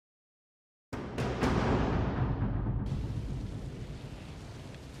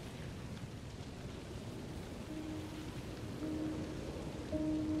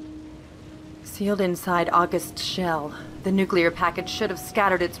Sealed inside August's shell, the nuclear package should have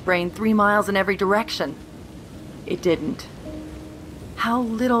scattered its brain 3 miles in every direction. It didn't. How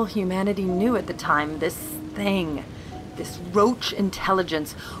little humanity knew at the time this thing, this roach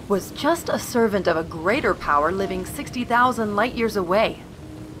intelligence, was just a servant of a greater power living 60,000 light-years away.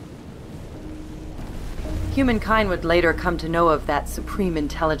 Humankind would later come to know of that supreme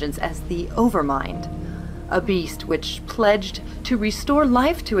intelligence as the Overmind, a beast which pledged to restore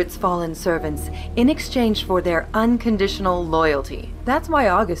life to its fallen servants in exchange for their unconditional loyalty. That's why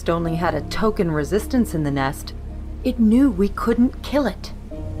August only had a token resistance in the nest. It knew we couldn't kill it.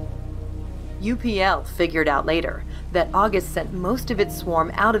 UPL figured out later that August sent most of its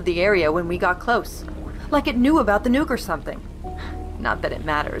swarm out of the area when we got close, like it knew about the nuke or something. Not that it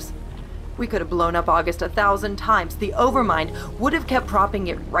matters. We could have blown up August 1,000 times. The Overmind would have kept propping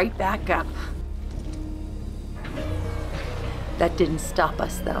it right back up. That didn't stop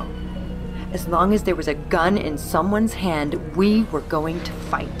us, though. As long as there was a gun in someone's hand, we were going to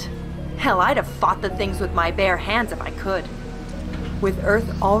fight. Hell, I'd have fought the things with my bare hands if I could. With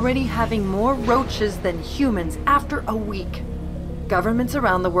Earth already having more roaches than humans after a week, governments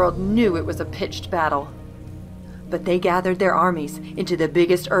around the world knew it was a pitched battle. But they gathered their armies into the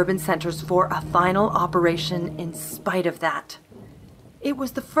biggest urban centers for a final operation in spite of that. It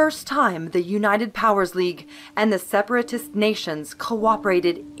was the first time the United Powers League and the separatist nations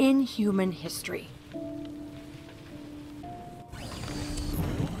cooperated in human history.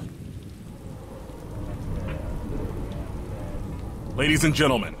 Ladies and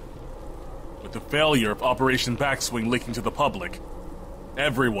gentlemen, with the failure of Operation Backswing leaking to the public,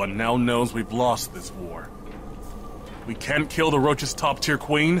 everyone now knows we've lost this war. We can't kill the Roach's top-tier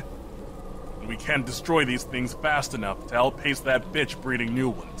queen, and we can't destroy these things fast enough to outpace that bitch breeding new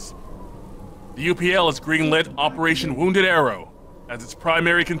ones. The UPL has greenlit Operation Wounded Arrow as its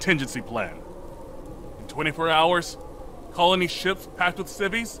primary contingency plan. In 24 hours, colony ships packed with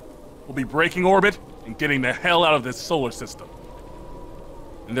civvies will be breaking orbit and getting the hell out of this solar system.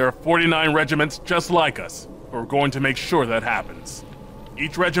 And there are 49 regiments just like us who are going to make sure that happens.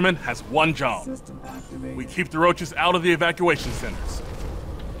 Each regiment has one job. We keep the roaches out of the evacuation centers.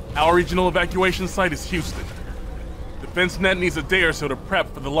 Our regional evacuation site is Houston. Defense Net needs a day or so to prep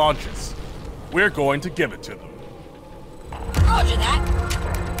for the launches. We're going to give it to them. Roger that.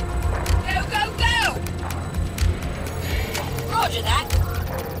 Go, go, go! Roger that.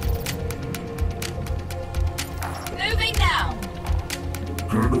 Moving now.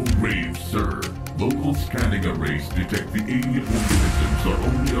 Colonel Graves, sir. Local scanning arrays detect the alien organisms are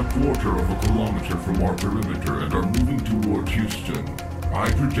only a quarter of a kilometer from our perimeter and are moving toward Houston. I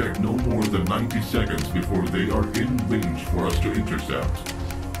project no more than 90 seconds before they are in range for us to intercept.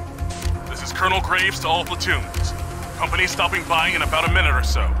 This is Colonel Graves to all platoons. Company stopping by in about a minute or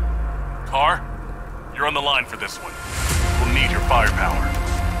so. Carr, you're on the line for this one. We'll need your firepower.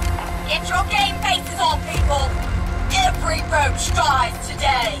 Get your game faces on, people! Every roach dies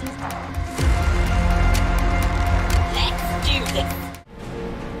today! Let's do this!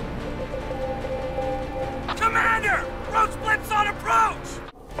 Commander! Roach blips on approach!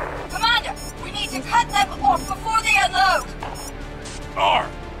 Commander, we need to cut them off before they unload! Carr,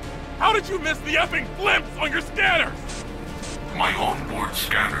 how did you miss the effing blimps on your scanners? My onboard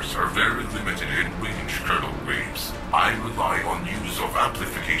scanners are very limited in range, Colonel Graves. I rely on use of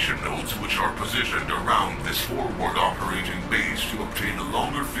amplification nodes which are positioned around this forward operating base to obtain a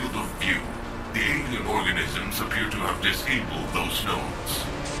longer field of view. The alien organisms appear to have disabled those nodes.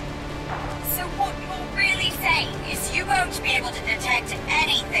 So what you're really saying is you won't be able to detect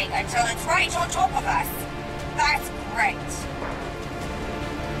anything until it's right on top of us? That's great.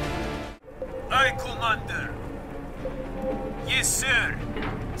 Aye, Commander. Yes, sir.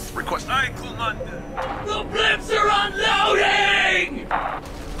 Request. Aye, Commander. The blips are unloading!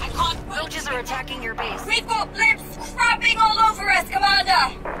 I can't... Roaches are attacking your base. We've got blips crapping all over us,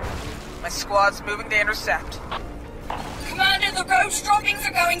 Commander! My squad's moving to intercept. Commander, the roach droppings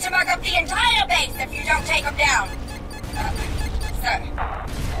are going to mug up the entire base if you don't take them down. Sir.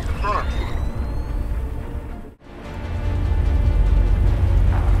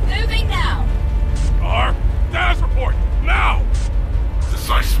 Moving now. Carr, status report, now! The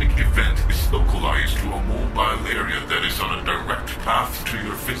seismic event is localized to a mobile area that is on a direct path to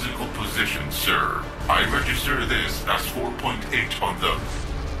your physical position, sir. I register this as 4.8 on the...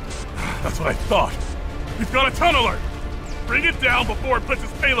 That's what I thought. We've got a tunnel alert! Bring it down before it puts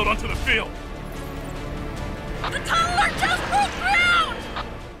its payload onto the field. The tunnel just broke down!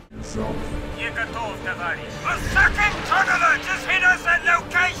 A second tunneler just hit us at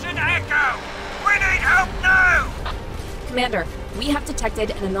location Echo! We need help now! Commander, We have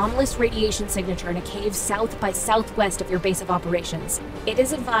detected an anomalous radiation signature in a cave south by southwest of your base of operations. It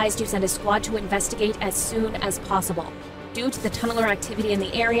is advised you send a squad to investigate as soon as possible. Due to the tunneler activity in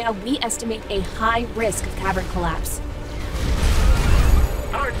the area, we estimate a high risk of cavern collapse.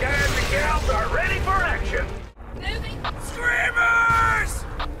 Our guys and gals are ready for action! Moving. Screamers!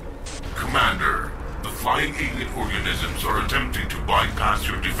 Commander, the flying alien organisms are attempting to bypass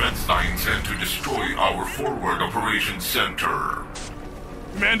your defense lines and to destroy our forward operations center.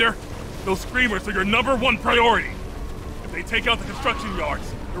 Commander, those screamers are your #1 priority. If they take out the construction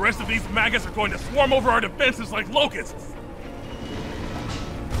yards, the rest of these maggots are going to swarm over our defenses like locusts.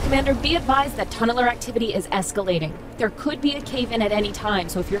 Commander, be advised that tunneler activity is escalating. There could be a cave-in at any time,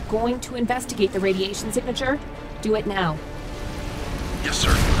 so if you're going to investigate the radiation signature, do it now. Yes,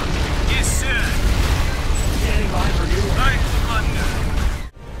 sir. Yes, sir. Standing by for you. Aye, Commander.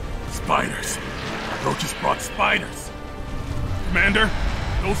 Spiders. Roaches brought spiders. Commander,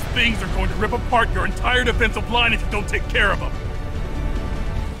 those things are going to rip apart your entire defensive line if you don't take care of them.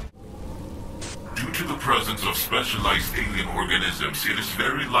 Due to the presence of specialized alien organisms, it is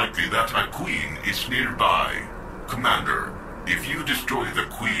very likely that a queen is nearby. Commander, if you destroy the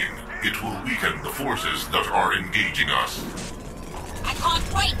queen, it will weaken the forces that are engaging us. I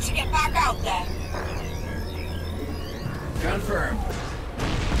can't wait to get back out there. Confirmed.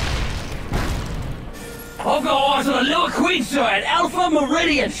 I've got eyes on a little queen, sir, at Alpha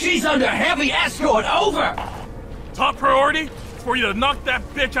Meridian. She's under heavy escort. Over! Top priority is for you to knock that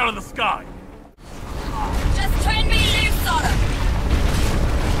bitch out of the sky. Just turn me loose on him.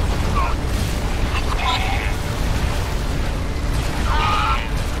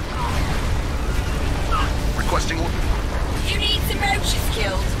 Requesting order. You need some roaches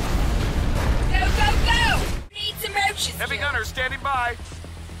killed. Go, go, go! Need some roaches Heavy killed. gunner standing by.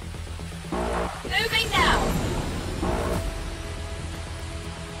 Moving now.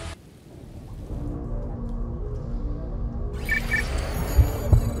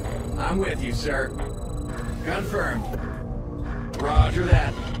 I'm with you, sir. Confirmed. Roger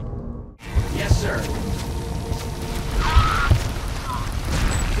that. Yes, sir.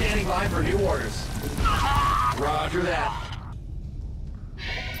 Standing by for new orders. Roger that.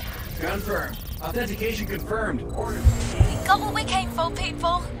 Confirmed. Authentication confirmed. Order. We got what we came for,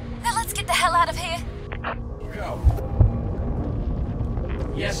 people. Now let's get the hell out of here. Go.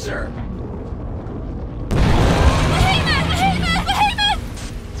 Yes, sir. Behemoth! Behemoth! Behemoth!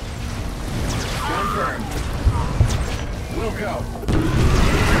 Confirmed. We'll go.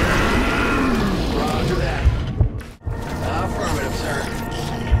 Roger that. Affirmative, sir.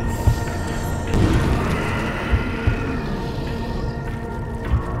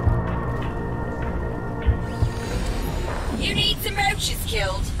 You need some roaches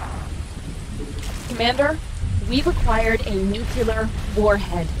killed. Commander, we've acquired a nuclear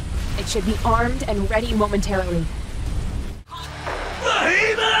warhead. It should be armed and ready momentarily.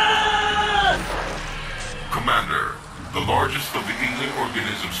 Commander, the largest of the alien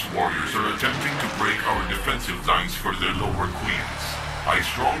organisms' warriors are attempting to break our defensive lines for their lower queens. I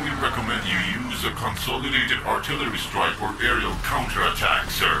strongly recommend you use a consolidated artillery strike or aerial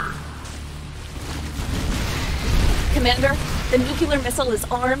counterattack, sir. Commander, the nuclear missile is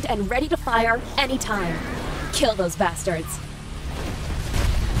armed and ready to fire anytime. Kill those bastards.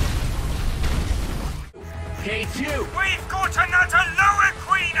 K2. We've got another lower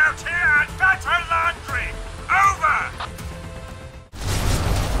queen out here at Battle Landry. Over!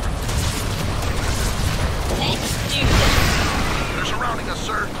 Let's do this. They're surrounding us,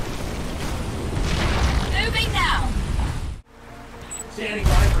 sir. Moving now. Standing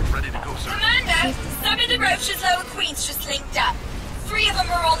by for Ready to go, sir. Commander, some of the Roach's lower queens just linked up. 3 of them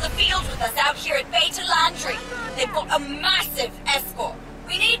are on the field with us out here at Beta Landry. They've got a massive escort.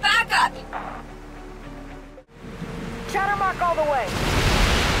 We need backup. Chattermark all the way.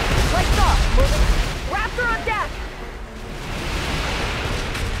 Lights off. Moving. Raptor on deck.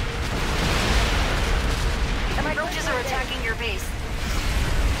 And my roaches are attacking your base.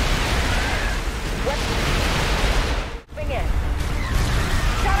 What? Bring in.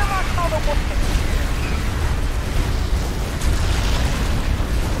 Chattermark all the way.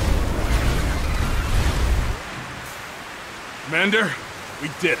 Commander, we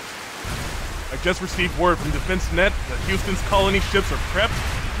did it. I just received word from Defense Net that Houston's colony ships are prepped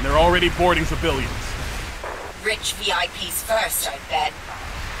and they're already boarding civilians. Rich VIPs first, I bet.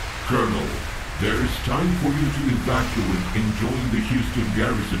 Colonel, there is time for you to evacuate and join the Houston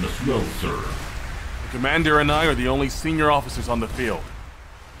garrison as well, sir. The Commander and I are the only senior officers on the field.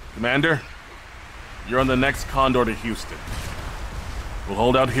 Commander, you're on the next Condor to Houston. We'll hold out here as long as we've got supplies. Yes, sir. Commander, we did it. I guess we're Steve Ward from Defense Net that Houston's colony ships are prepped and they're already boarding civilians. Colonel, there is time for you to evacuate and join the Houston garrison as well, sir. Commander, you're on the next Condor to Houston. We'll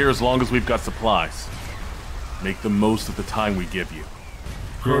hold out here as long as we've got supplies. Make the most of the time we give you.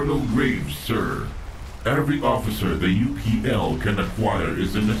 Colonel Graves, sir. Every officer the UPL can acquire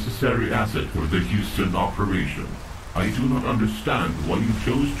is a necessary asset for the Houston operation. I do not understand why you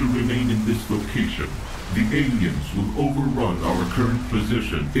chose to remain in this location. The aliens will overrun our current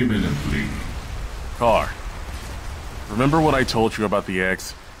position imminently. Carr, remember what I told you about the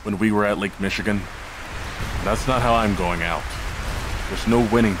eggs when we were at Lake Michigan? That's not how I'm going out. There's no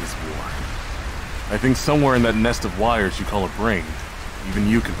winning this war. I think somewhere in that nest of wires you call a brain, even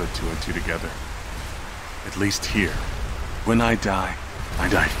you can put two and two together. At least here, when I die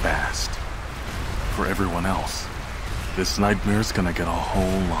fast. For everyone else, this nightmare's gonna get a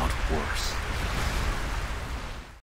whole lot worse.